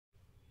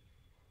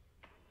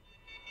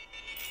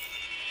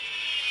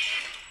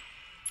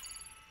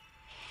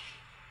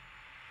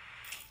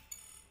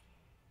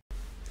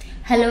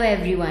Hello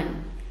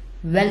everyone,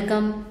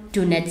 welcome to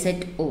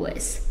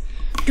nETSETOS.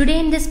 Today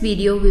in this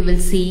video we will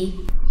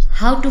see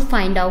how to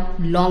find out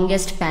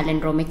longest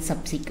palindromic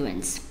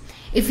subsequence.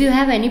 If you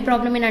have any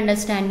problem in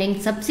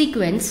understanding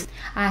subsequence,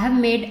 I have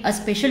made a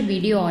special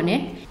video on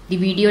it. The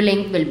video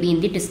link will be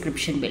in the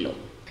description below.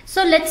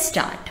 So let's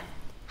start.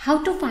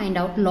 How to find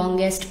out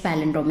longest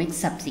palindromic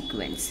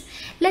subsequence.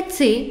 Let's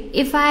say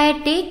if I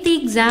take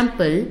the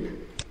example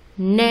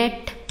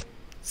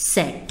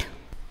nETSET.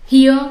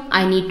 Here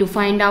I need to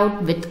find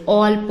out with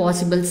all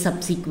possible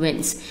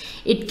subsequence.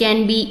 It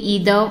can be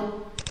either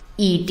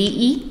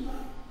ETE,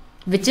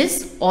 which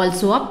is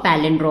also a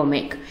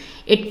palindromic.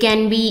 It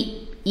can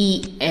be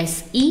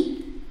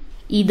ESE,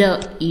 either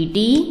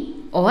ETE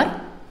or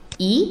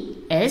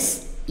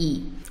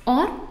ESE.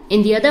 Or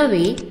in the other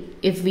way,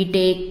 if we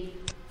take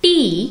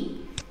T,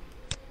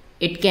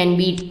 it can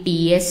be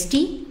TST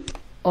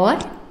or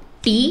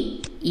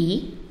TET.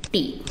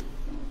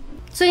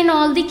 So in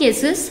all the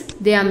cases,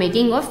 they are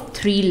making of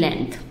 3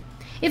 length.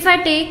 If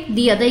I take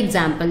the other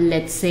example,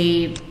 let's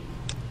say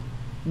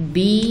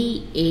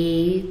BABBB,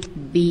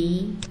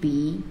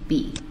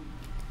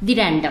 the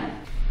random.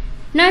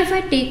 Now if I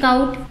take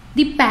out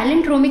the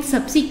palindromic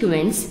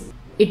subsequence,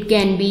 it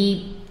can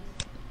be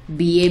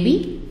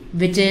BAB,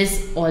 which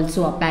is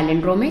also a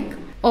palindromic,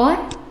 or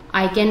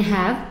I can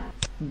have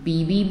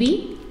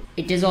BBB,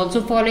 it is also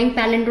following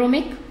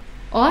palindromic,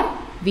 or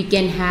we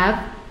can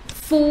have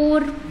 4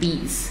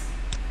 Bs.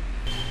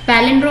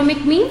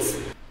 Palindromic means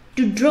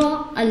to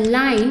draw a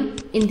line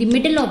in the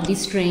middle of the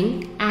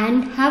string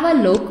and have a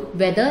look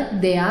whether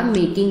they are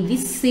making the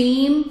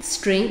same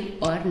string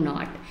or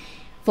not.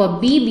 For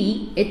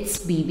BB, it's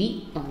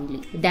BB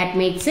only. That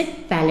makes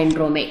it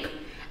palindromic.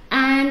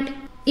 And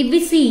if we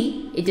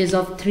see, it is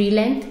of 3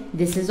 length,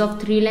 this is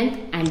of 3 length,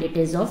 and it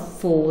is of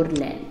 4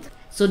 length.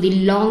 So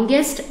the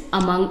longest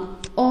among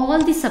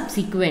all the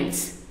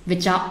subsequence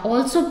which are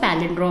also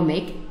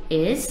palindromic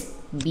is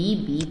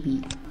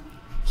BBB.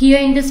 Here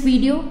in this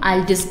video,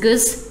 I'll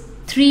discuss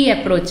 3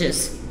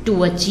 approaches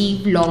to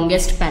achieve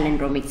longest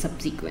palindromic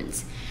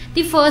subsequence.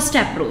 The first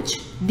approach,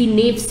 the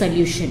naive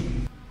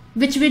solution,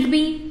 which will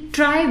be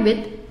try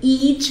with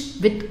each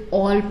with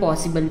all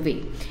possible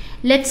way.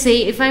 Let's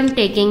say if I'm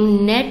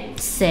taking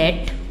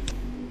nETSET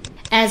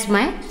as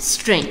my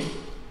string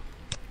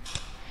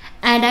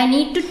and I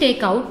need to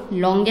take out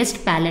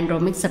longest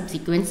palindromic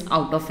subsequence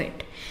out of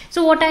it.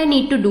 So what I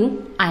need to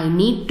do, I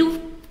need to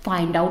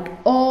find out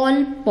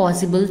all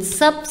possible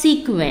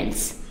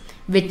subsequence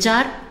which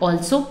are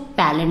also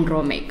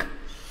palindromic.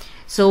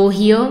 So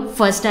here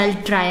first I'll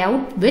try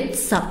out with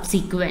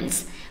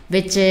subsequence,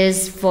 which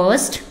is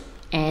first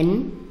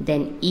N,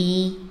 then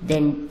E,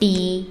 then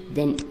T,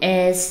 then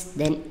S,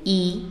 then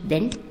E,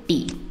 then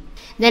T.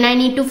 Then I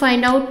need to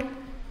find out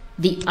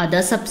the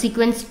other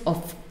subsequence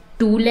of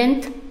 2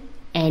 length,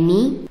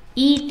 NE,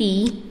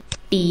 ET,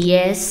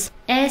 TS,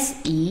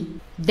 SE,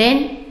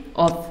 then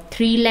of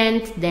 3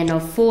 length, then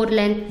of 4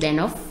 length, then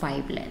of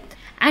 5 length.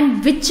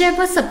 And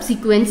whichever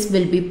subsequence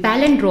will be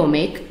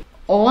palindromic,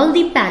 all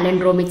the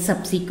palindromic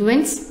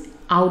subsequence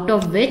out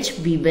of which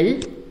we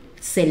will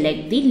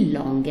select the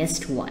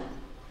longest one.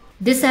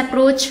 This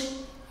approach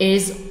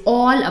is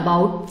all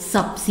about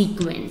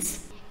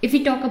subsequence. If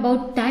we talk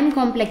about time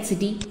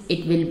complexity,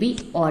 it will be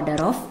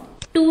order of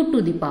 2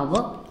 to the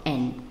power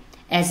n,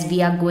 as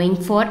we are going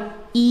for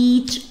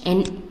each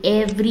and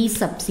every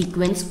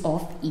subsequence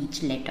of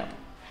each letter.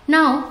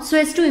 Now, so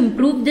as to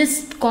improve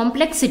this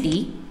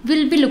complexity,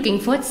 we'll be looking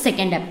for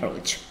second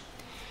approach.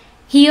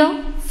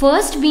 Here,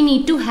 first we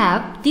need to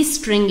have the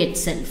string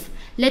itself.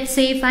 Let's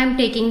say if I'm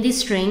taking the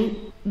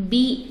string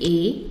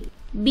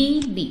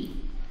BABB.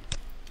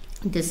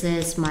 This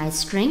is my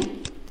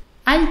string.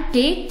 I'll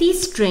take the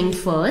string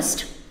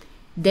first,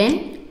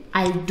 then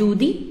I'll do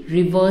the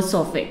reverse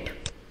of it.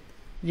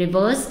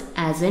 Reverse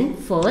as in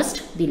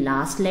first the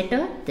last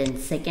letter, then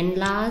second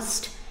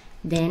last,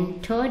 then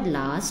third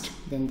last,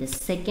 then the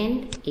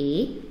second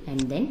A,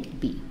 and then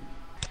B.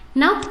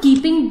 Now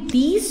keeping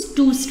these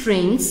 2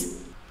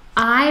 strings,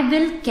 I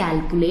will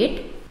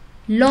calculate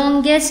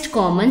longest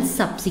common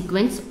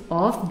subsequence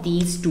of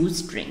these 2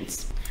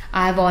 strings.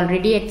 I have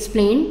already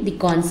explained the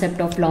concept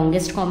of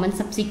longest common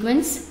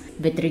subsequence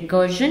with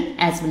recursion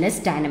as well as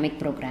dynamic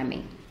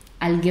programming.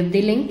 I'll give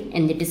the link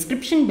in the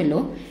description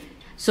below.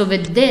 So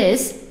with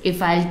this,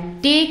 if I'll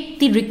take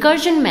the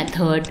recursion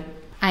method,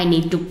 I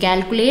need to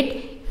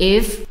calculate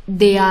if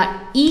they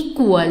are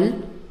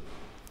equal,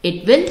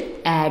 it will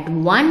add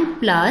 1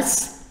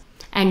 plus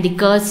and the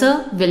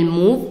cursor will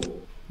move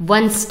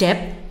 1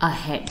 step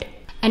ahead.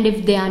 And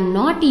if they are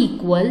not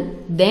equal,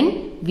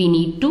 then we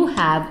need to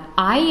have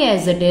I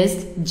as it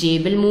is, J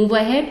will move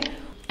ahead,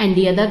 and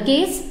the other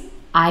case,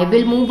 I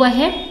will move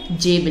ahead,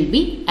 J will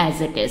be as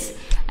it is.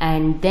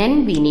 And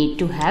then we need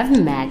to have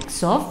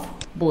max of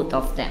both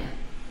of them.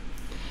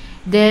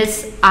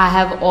 This I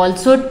have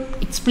also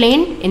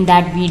explained in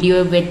that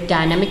video with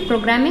dynamic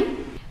programming,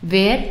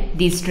 where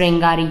the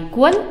string are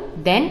equal,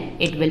 then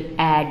it will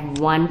add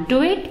 1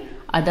 to it,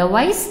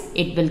 otherwise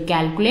it will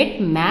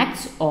calculate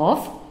max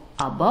of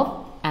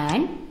above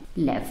and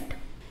left.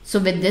 So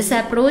with this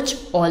approach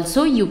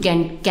also you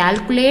can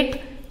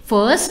calculate.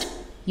 First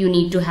you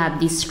need to have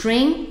the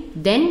string,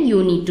 then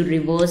you need to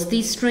reverse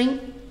the string.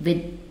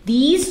 With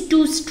these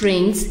two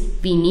strings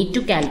we need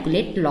to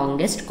calculate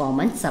longest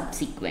common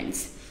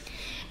subsequence.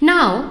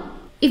 Now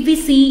if we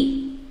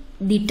see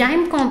the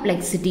time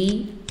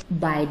complexity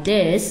by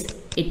this,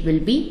 it will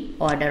be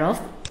order of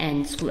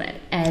n square,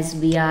 as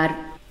we are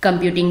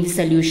computing the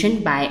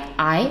solution by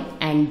I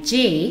and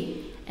j,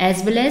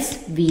 as well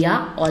as we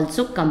are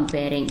also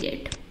comparing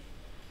it.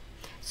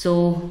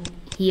 So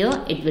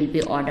here it will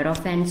be order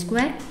of n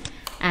square.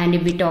 And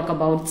if we talk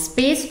about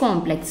space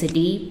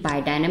complexity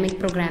by dynamic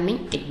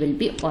programming, it will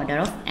be order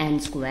of n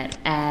square,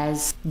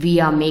 as we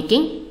are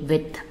making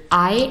with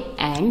I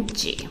and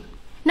j.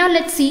 Now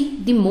let's see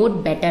the more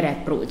better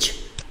approach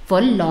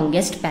for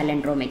longest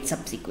palindromic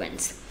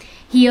subsequence.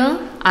 Here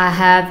I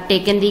have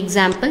taken the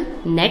example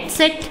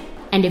nETSET,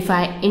 and if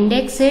I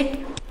index it,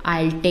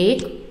 I'll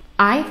take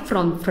I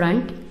from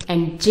front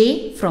and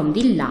j from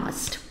the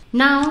last.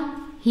 Now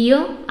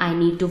here I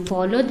need to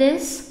follow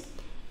this.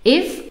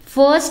 If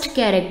first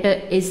character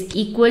is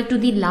equal to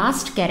the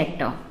last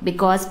character,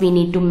 because we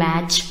need to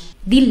match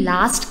the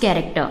last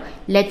character.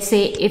 Let's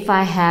say if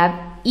I have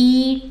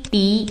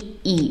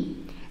ETE,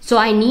 so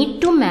I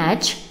need to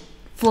match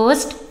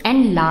first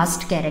and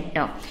last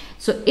character.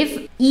 So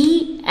if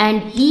E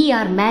and E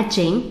are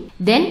matching,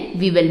 then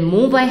we will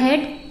move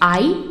ahead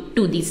I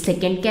to the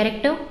second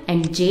character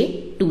and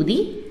J to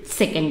the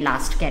second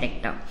last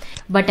character.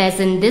 But as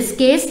in this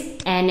case,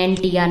 N and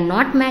T are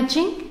not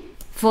matching.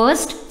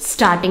 First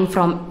starting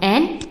from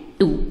N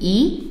to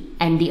E,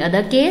 and the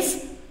other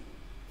case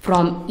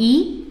from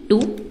E to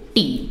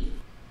T.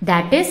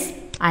 That is,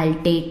 I'll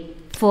take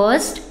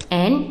first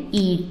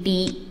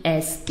NETSE,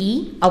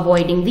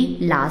 avoiding the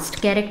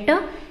last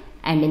character,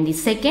 and in the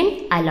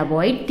second I'll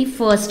avoid the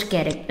first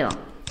character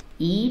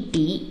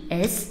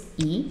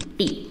ETSET.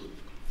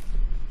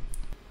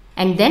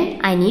 And then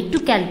I need to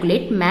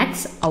calculate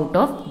max out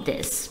of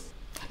this.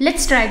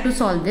 Let's try to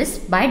solve this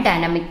by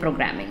dynamic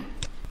programming.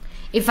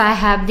 If I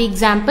have the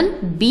example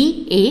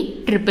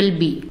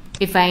BABB,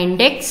 if I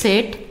index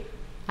it,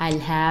 I'll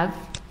have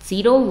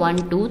 0,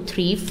 1, 2,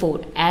 3,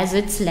 4, as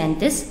its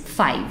length is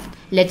 5.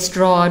 Let's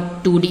draw a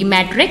 2D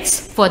matrix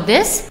for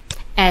this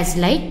as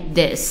like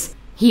this.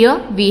 Here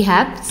we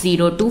have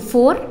 0 to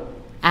 4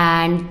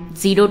 and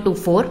 0 to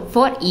 4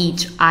 for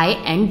each I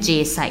and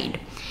j side.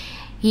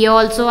 Here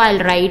also I'll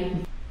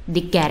write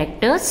the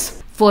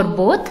characters for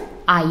both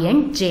I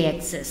and j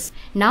axis.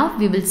 Now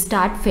we will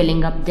start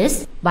filling up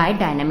this by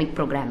dynamic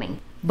programming.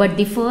 But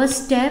the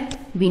first step,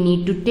 we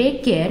need to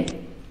take care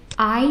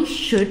I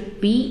should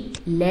be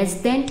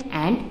less than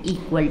and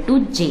equal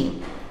to j.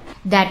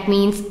 That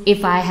means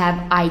if I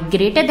have I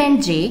greater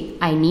than j,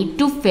 I need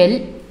to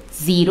fill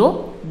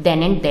 0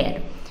 then and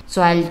there.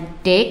 So I'll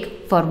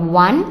take for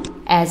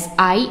 1 as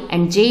I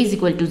and j is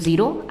equal to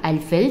 0, I'll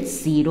fill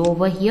 0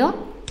 over here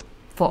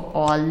for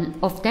all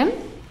of them.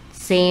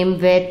 Same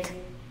with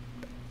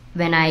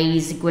when I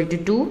is equal to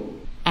 2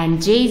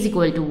 and j is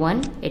equal to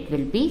 1, it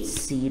will be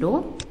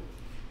 0.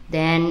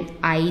 Then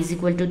I is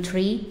equal to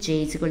 3,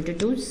 j is equal to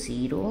 2,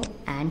 0,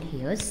 and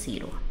here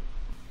 0.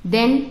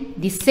 Then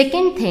the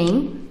second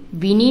thing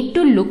we need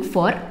to look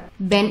for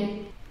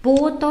when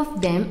both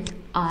of them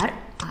are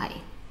I.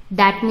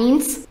 That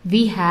means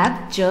we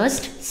have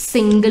just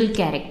single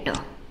character.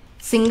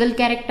 Single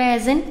character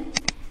as in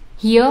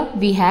here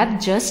we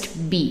have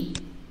just B.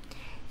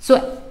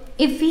 So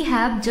if we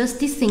have just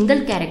the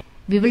single character,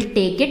 we will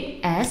take it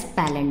as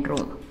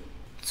palindrome.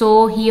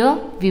 So here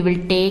we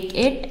will take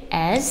it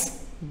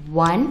as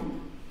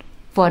 1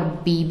 for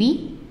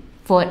BB,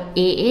 for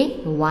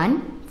AA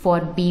 1, for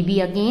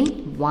BB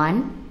again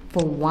 1,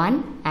 for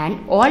 1,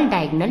 and all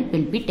diagonal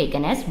will be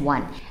taken as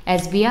 1,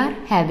 as we are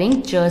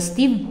having just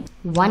the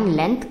one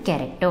length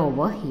character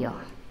over here.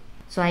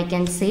 So I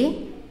can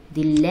say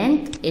the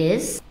length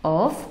is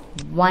of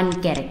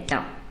one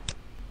character.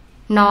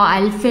 Now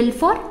I'll fill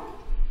for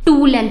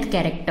 2 length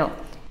character,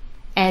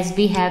 as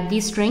we have the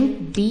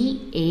string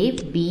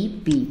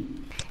BABB.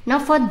 Now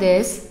for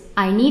this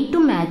I need to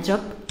match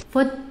up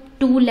for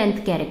 2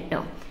 length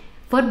character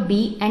for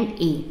B and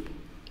A.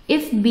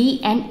 If B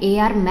and A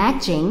are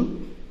matching,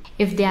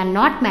 if they are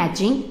not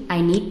matching,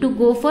 I need to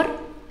go for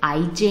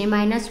IJ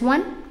minus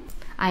 1.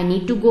 I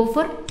need to go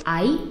for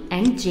I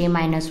and j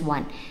minus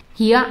 1.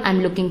 Here I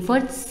am looking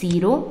for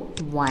 0,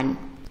 1.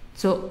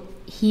 So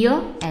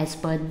here as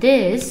per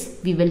this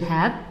we will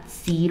have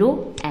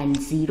 0 and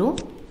 0,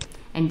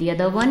 and the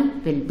other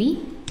one will be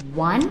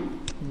 1,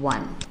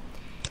 1.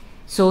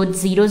 So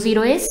 0,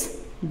 0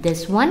 is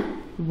this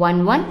one,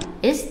 1, 1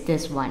 is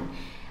this one.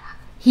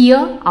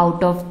 Here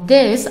out of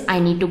this I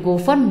need to go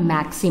for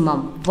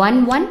maximum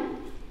 1, 1.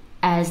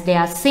 As they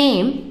are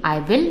same, I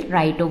will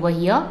write over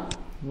here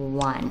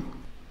 1.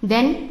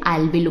 Then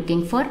I'll be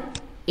looking for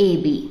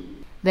AB.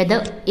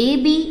 Whether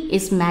AB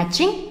is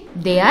matching,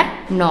 they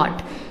are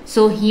not.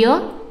 So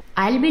here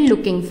I'll be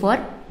looking for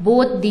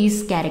both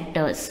these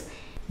characters.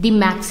 The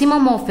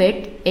maximum of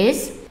it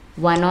is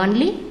 1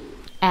 only,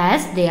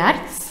 as they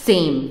are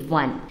same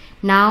 1.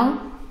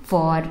 Now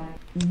for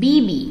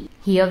BB,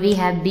 here we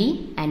have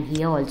B and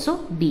here also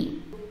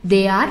B.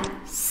 They are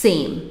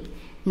same.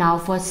 Now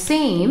for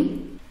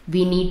same,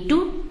 we need to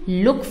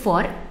look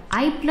for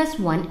I plus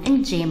 1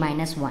 and j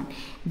minus 1.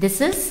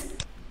 This is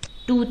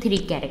 2, 3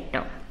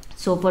 character.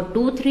 So for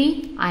 2,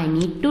 3, I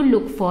need to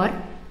look for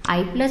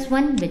I plus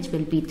 1, which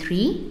will be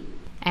 3,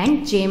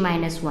 and j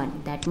minus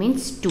 1, that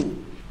means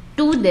 2.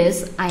 To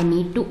this, I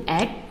need to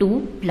add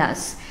 2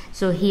 plus.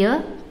 So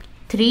here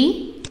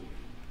 3,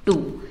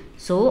 2.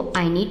 So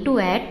I need to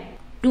add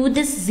to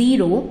this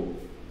 0,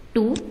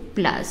 2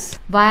 plus.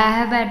 Why I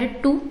have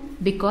added 2?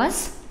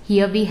 Because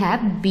here we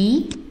have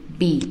B,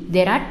 B.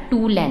 There are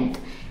 2 length.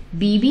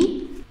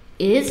 BB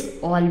is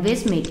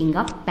always making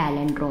a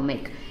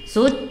pallindromic.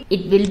 So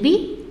it will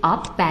be a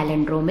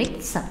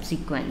pallindromic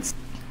subsequence.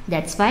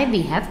 That's why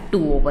we have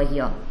 2 over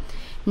here.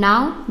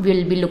 Now we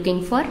will be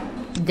looking for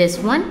this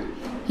one.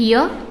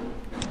 Here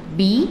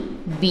B,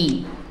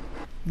 B.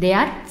 They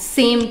are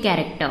same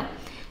character.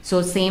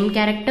 So same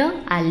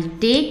character, I'll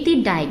take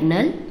the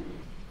diagonal.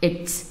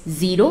 It's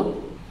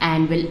 0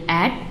 and will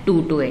add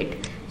 2 to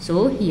it.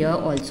 So here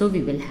also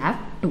we will have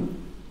 2.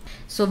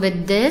 So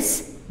with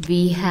this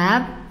we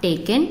have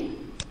taken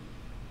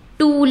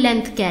 2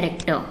 length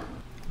character,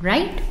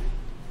 right?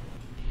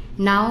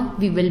 Now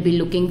we will be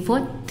looking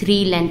for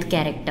 3 length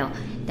character.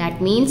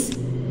 That means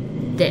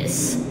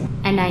this.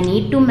 And I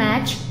need to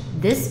match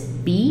this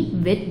B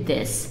with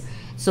this.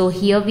 So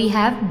here we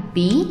have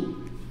B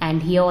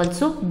and here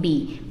also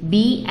B.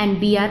 B and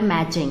B are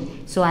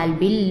matching. So I'll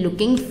be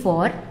looking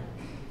for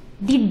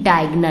the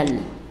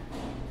diagonal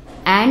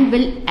and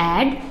will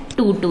add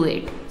 2 to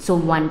it. So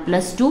 1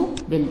 plus 2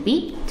 will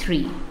be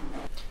 3.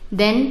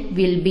 Then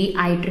we'll be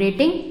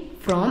iterating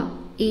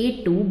from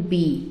A to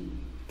B.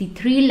 The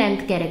 3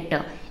 length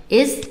character.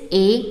 Is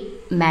A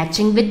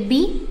matching with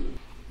B?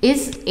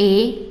 Is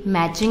A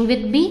matching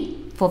with B?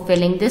 For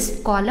filling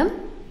this column,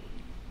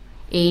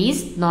 A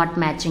is not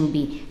matching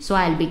B. So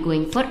I'll be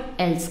going for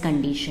else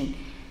condition.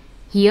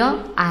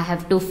 Here I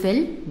have to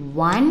fill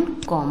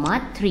 1,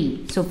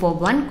 3. So for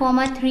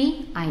 1,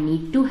 3, I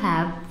need to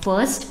have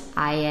first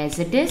I as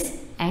it is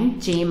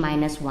and j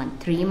minus 1.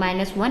 3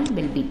 minus 1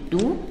 will be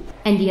 2.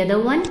 And the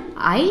other one,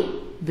 I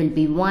will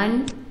be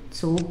 1.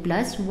 So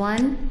plus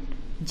 1,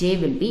 j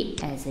will be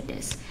as it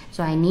is.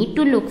 So I need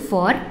to look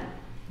for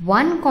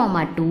 1,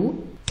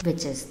 2,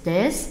 which is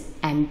this,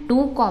 and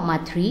 2,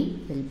 3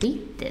 will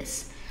be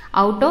this.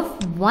 Out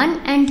of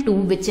 1 and 2,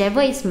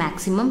 whichever is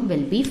maximum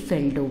will be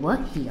filled over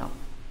here.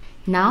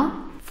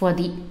 Now for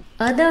the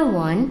other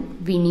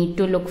one, we need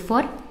to look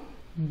for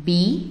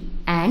B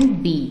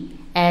and B.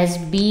 As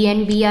B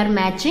and B are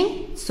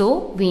matching,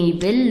 so we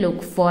will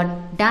look for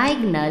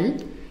diagonal,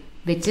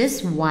 which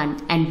is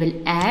 1, and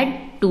will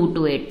add 2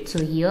 to it.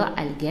 So here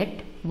I'll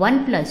get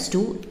 1 plus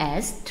 2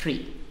 as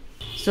 3.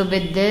 So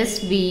with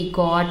this we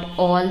got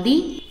all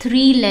the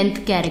 3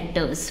 length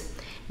characters.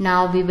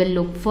 Now we will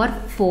look for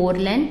 4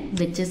 length,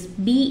 which is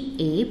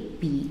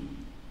BAP.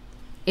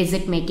 Is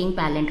it making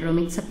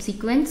pallindromic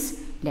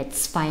subsequence?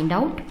 Let's find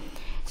out.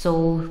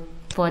 So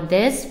for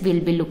this we'll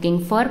be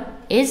looking for,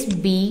 is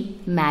B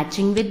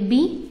matching with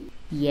B?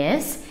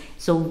 Yes.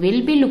 So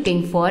we'll be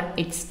looking for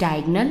its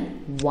diagonal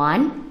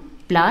 1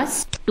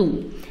 plus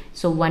 2.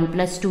 So 1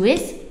 plus 2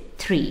 is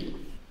 3.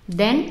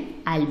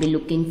 Then I'll be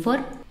looking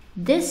for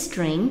this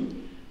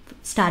string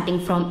starting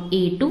from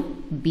A to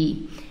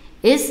B.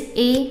 Is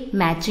A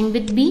matching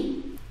with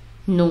B?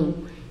 No.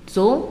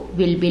 So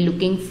we'll be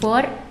looking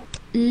for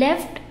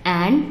left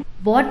and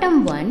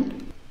bottom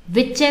one.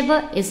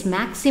 Whichever is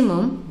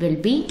maximum will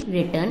be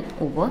written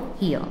over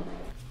here.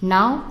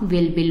 Now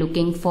we'll be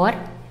looking for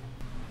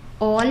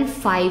all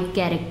 5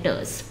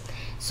 characters.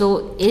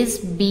 So is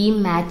B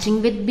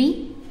matching with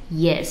B?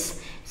 Yes.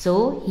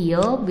 So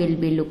here we'll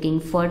be looking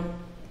for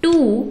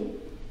 2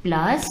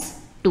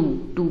 plus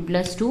 2. 2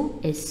 plus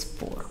 2 is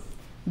 4,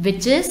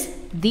 which is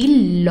the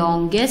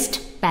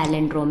longest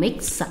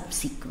pallindromic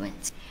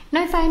subsequence.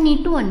 Now if I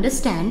need to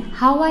understand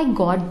how I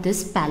got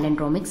this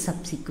pallindromic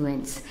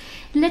subsequence,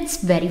 let's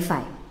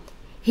verify.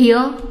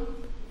 Here,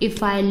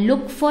 if I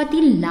look for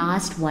the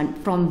last one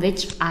from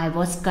which I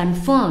was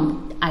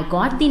confirmed, I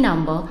got the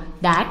number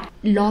that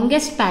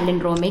longest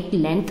pallindromic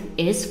length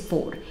is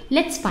 4.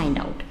 Let's find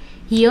out.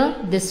 Here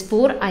this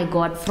 4 I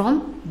got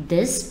from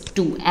this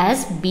 2,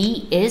 as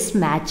B is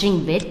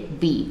matching with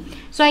B.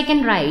 So I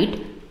can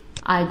write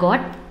I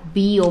got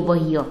B over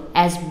here.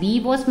 As B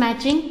was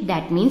matching,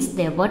 that means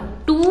there were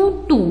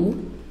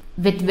 2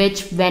 with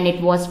which when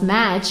it was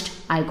matched,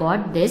 I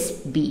got this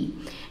B.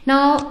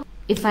 Now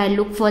if I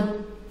look for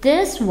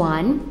this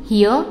one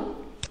here,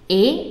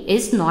 A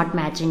is not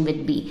matching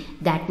with B.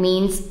 That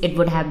means it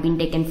would have been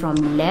taken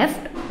from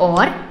left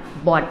or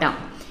bottom.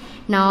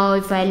 Now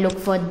if I look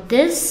for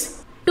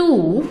this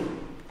 2,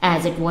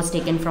 as it was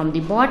taken from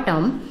the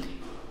bottom,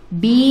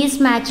 B is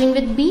matching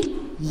with B?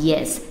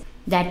 Yes.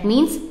 That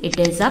means it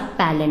is a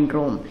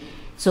palindrome.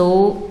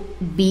 So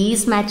B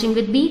is matching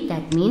with B.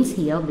 That means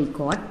here we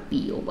got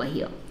B over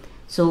here.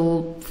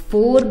 So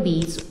 4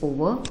 B's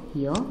over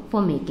here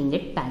for making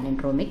it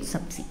palindromic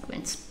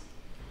subsequence.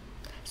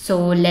 So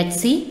let's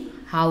see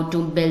how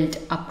to build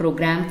a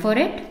program for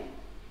it.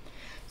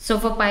 So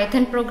for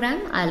Python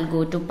program, I'll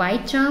go to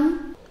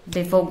PyCharm.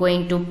 Before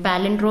going to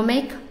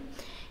palindromic,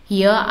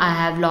 here I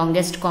have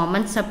longest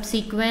common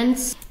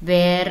subsequence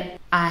where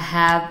I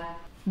have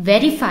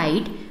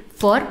verified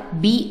for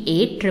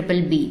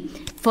BA+B.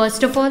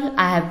 First of all,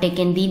 I have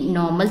taken the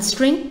normal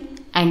string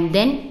and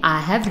then I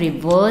have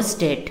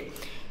reversed it.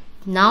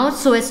 Now,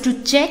 so as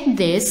to check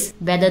this,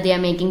 whether they are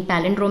making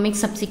palindromic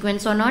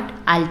subsequence or not,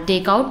 I'll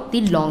take out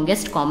the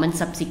longest common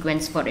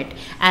subsequence for it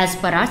as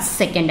per our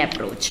second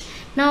approach.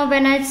 Now,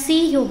 when I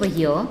see over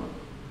here,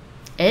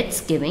 it's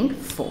giving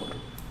 4.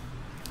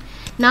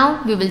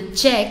 Now, we will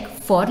check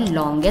for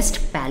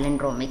longest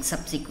palindromic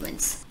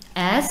subsequence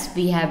as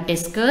we have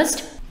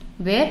discussed,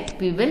 where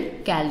we will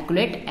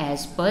calculate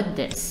as per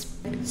this.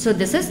 So,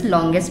 this is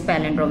longest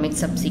palindromic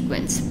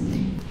subsequence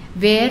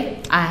where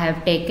I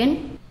have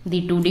taken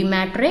the 2D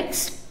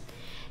matrix.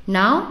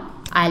 Now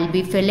I'll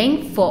be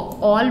filling for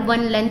all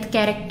one length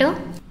character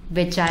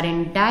which are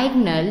in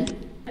diagonal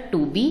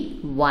to be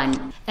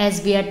 1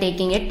 as we are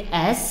taking it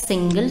as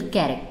single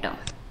character.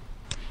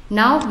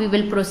 Now we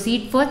will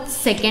proceed for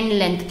second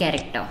length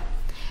character.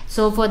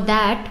 So for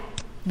that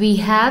we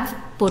have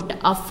put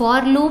a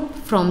for loop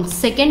from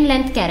second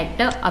length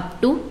character up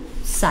to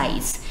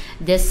size.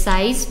 This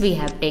size we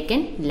have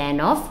taken len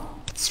of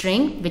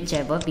string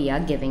whichever we are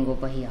giving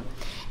over here.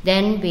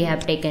 Then we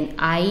have taken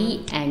I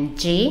and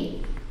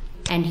j,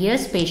 and here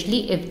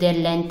especially if their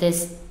length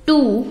is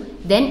 2,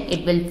 then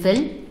it will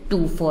fill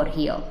 2 for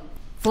here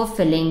for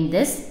filling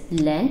this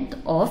length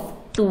of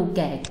 2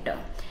 character.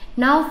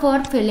 Now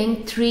for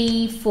filling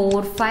 3,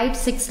 4, 5,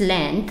 6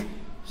 length,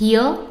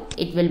 here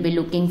it will be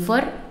looking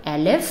for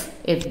elif.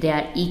 If they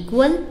are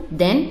equal,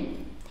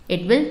 then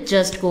it will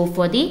just go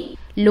for the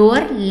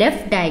lower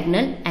left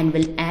diagonal and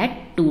will add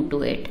 2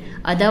 to it.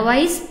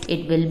 Otherwise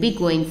it will be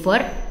going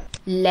for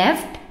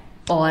left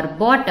or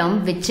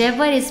bottom,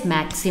 whichever is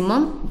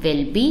maximum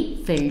will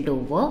be filled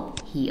over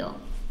here.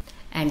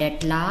 And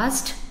at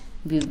last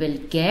we will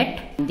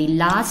get the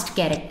last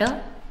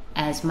character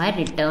as my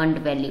returned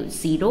value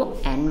 0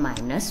 and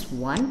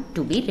 -1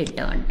 to be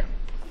returned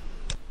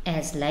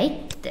as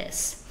like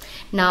this.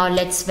 Now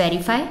let's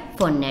verify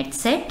for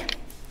netset.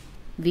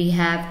 We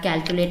have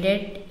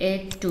calculated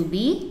it to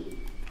be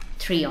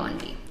 3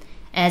 only,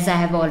 as I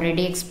have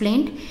already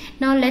explained.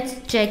 Now let's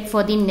check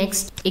for the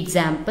next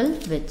example,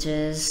 which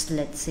is,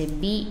 let's say,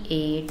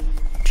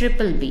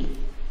 BA+B.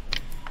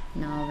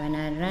 Now when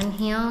I run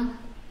here,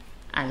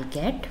 I'll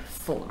get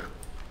 4.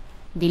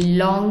 The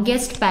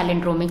longest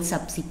palindromic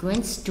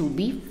subsequence to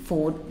be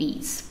 4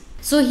 B's.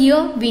 So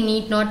here we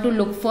need not to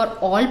look for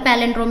all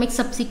palindromic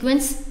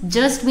subsequence,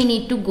 just we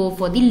need to go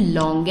for the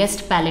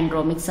longest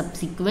palindromic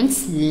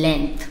subsequence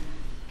length.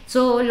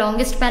 So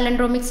longest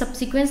palindromic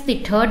subsequence, the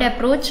third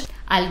approach,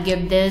 I'll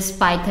give this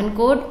Python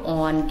code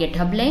on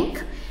GitHub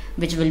link,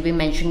 which will be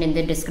mentioned in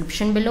the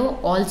description below.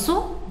 Also,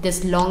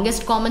 this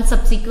longest common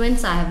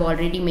subsequence, I have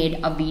already made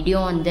a video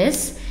on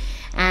this,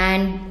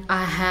 and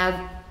I have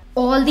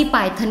all the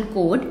Python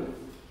code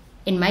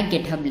in my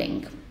GitHub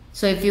link.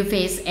 So if you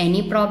face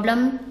any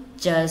problem,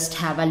 just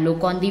have a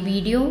look on the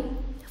video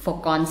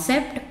for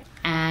concept,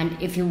 and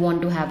if you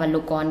want to have a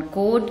look on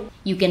code,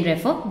 you can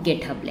refer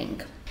GitHub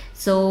link.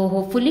 So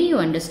hopefully you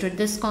understood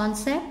this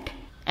concept.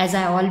 As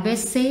I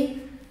always say,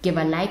 give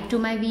a like to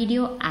my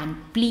video and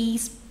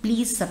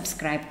please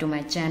subscribe to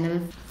my channel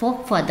for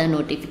further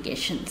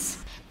notifications.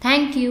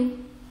 Thank you.